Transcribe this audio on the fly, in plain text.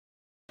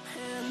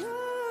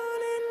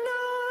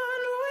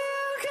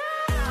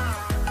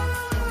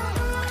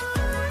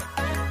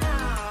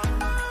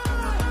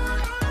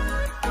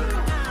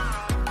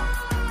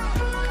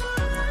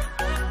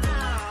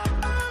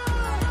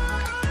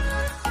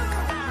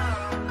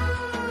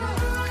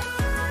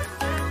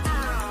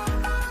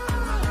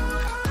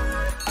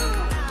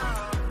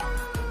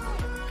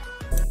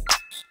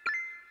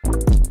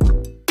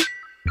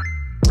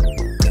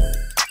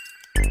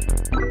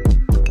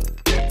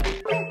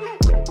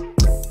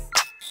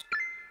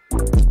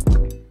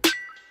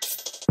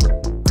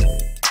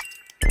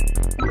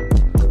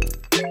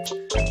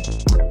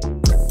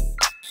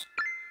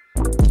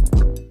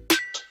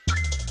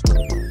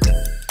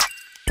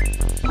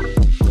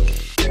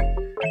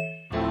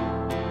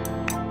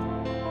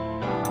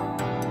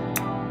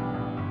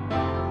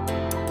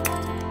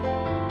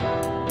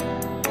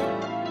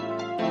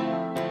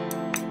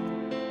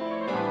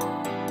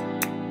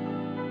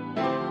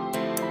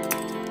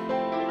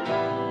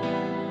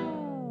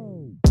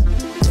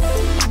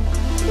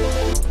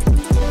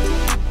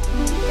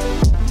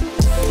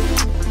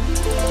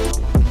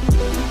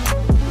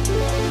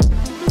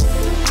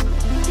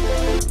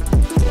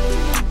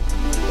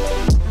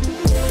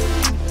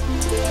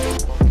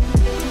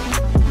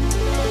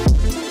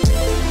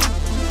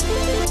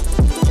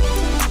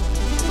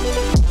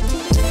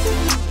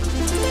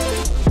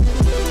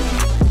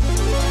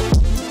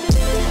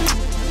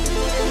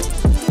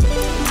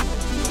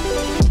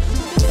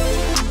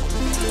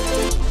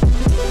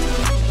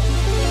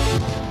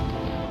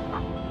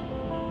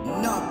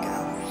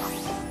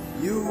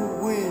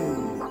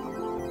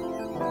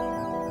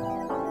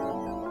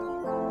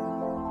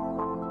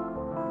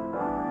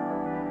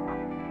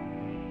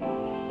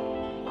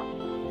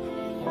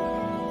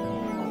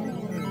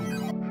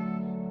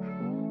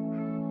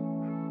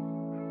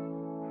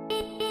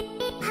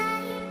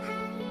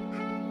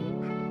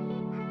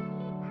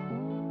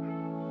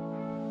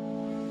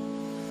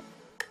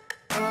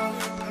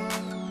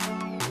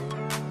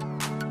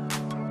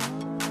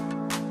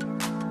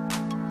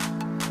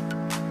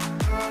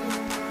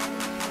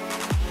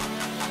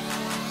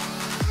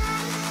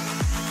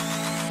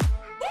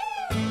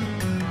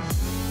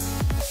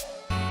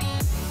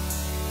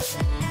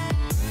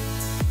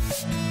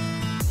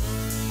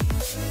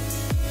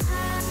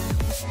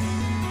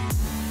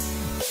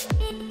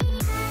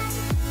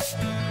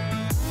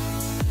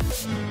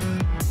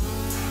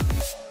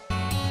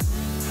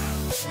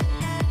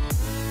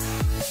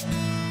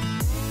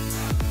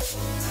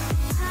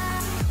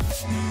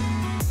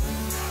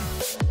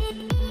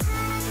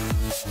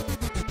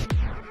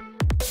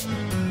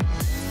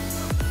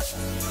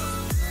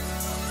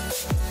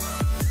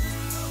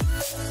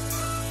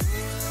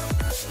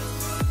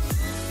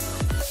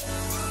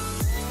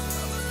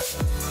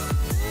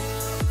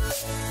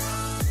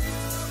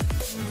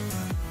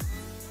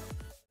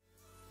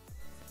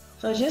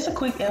So just a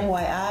quick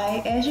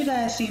FYI, as you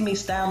guys see me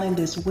styling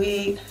this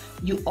wig,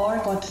 you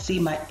are going to see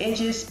my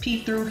edges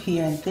peek through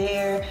here and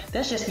there.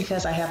 That's just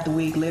because I have the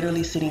wig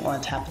literally sitting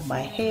on top of my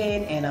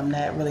head and I'm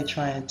not really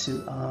trying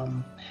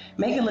to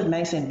make it look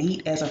nice and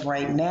neat as of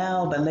right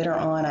now, but later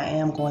on I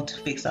am going to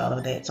fix all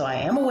of that. So I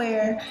am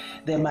aware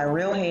that my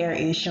real hair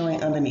is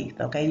showing underneath,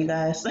 okay you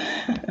guys?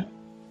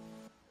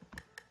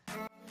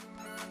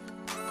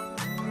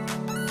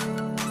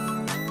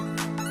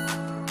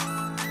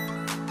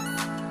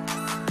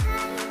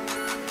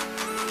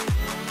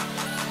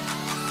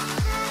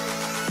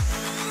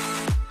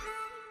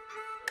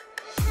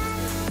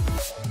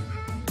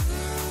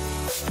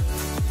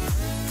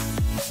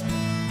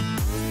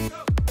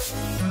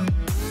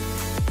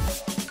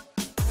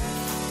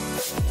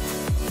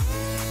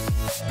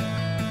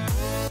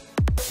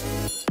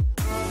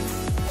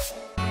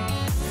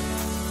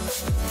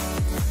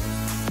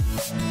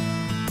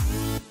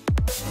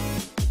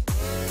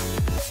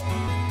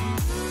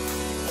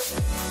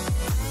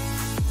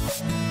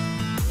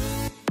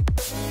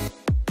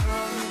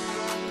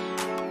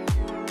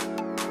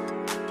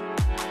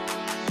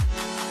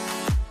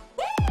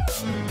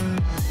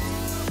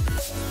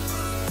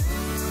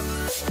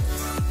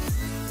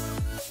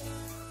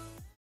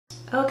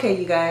 Okay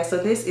you guys, so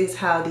this is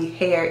how the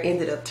hair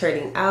ended up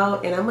turning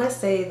out, and I must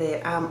say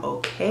that I'm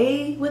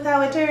okay with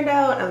how it turned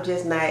out. I'm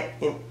just not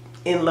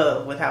in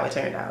love with how it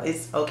turned out.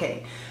 It's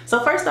okay. So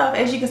first off,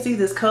 as you can see,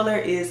 this color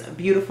is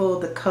beautiful.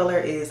 The color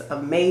is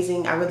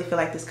amazing. I really feel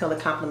like this color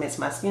complements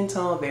my skin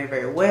tone very,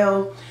 very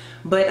well.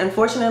 But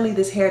unfortunately,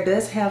 this hair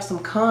does have some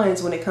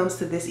cons when it comes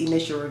to this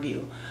initial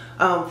review.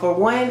 For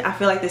one, I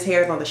feel like this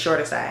hair is on the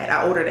shorter side.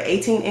 I ordered an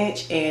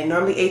 18-inch, and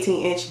normally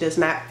 18-inch does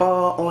not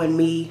fall on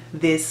me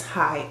this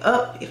high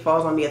up. It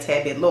falls on me a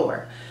tad bit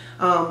lower.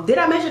 Did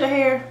I measure the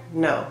hair?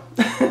 No.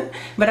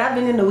 But I've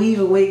been in the weave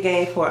and wig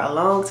game for a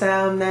long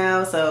time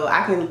now, so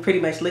I can pretty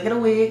much look at a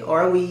wig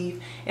or a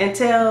weave and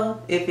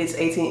tell if it's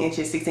 18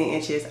 inches, 16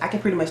 inches. I can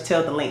pretty much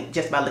tell the length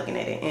just by looking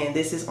at it, and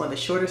this is on the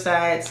shorter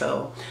side,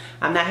 so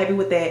I'm not happy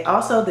with that.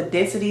 Also, the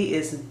density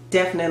is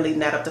definitely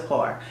not up to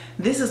par.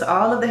 This is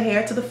all of the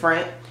hair to the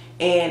front,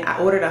 and I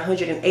ordered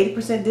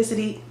 180%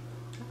 density,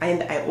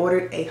 and I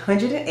ordered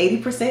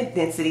 180%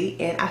 density,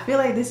 and I feel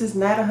like this is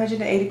not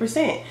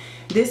 180%.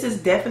 This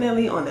is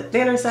definitely on the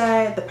thinner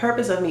side. The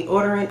purpose of me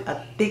ordering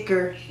a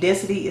thicker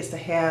density is to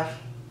have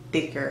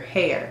thicker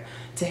hair,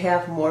 to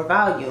have more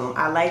volume.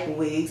 I like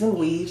wigs and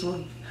weaves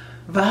with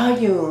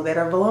volume that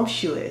are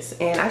voluptuous,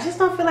 and I just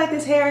don't feel like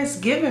this hair is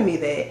giving me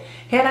that.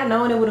 Had I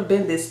known it would have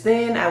been this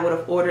thin, I would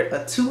have ordered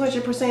a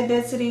 200%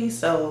 density,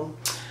 so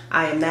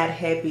I am not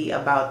happy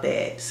about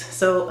that.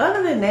 So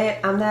other than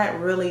that, I'm not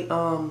really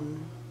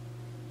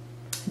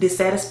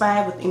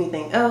dissatisfied with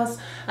anything else.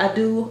 I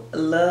do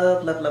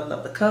love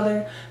the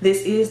color.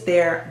 This is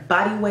their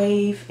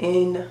Bodywave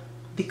in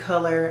the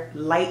color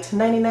light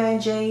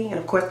 99J, and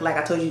of course, like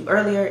I told you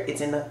earlier,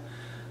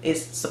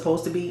 it's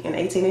supposed to be in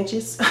 18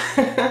 inches.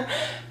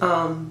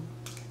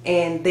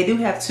 And they do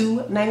have two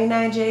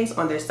 99Js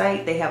on their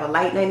site. They have a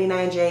light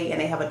 99J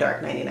and they have a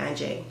dark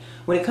 99J.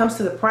 When it comes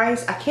to the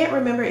price, I can't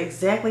remember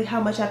exactly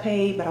how much I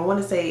paid, but I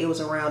want to say it was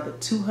around the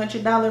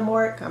 $200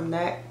 mark. I'm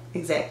not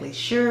exactly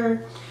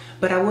sure,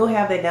 but I will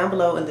have that down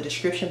below in the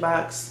description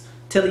box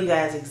telling you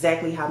guys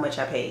exactly how much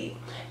I paid.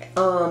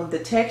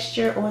 The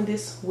texture on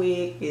this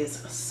wig is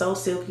so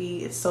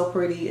silky, it's so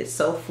pretty, it's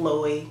so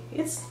flowy.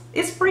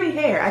 It's pretty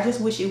hair. I just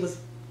wish it was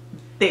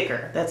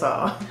thicker, that's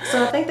all.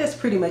 So I think that's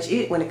pretty much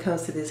it when it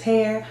comes to this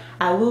hair.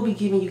 I will be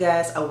giving you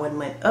guys a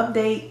 1-month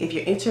update. If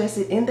you're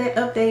interested in that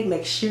update,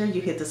 make sure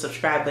you hit the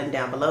subscribe button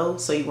down below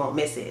so you won't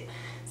miss it.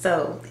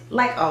 So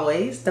like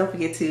always, don't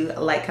forget to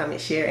like, comment,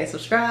 share, and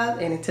subscribe,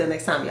 and until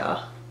next time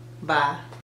y'all, bye.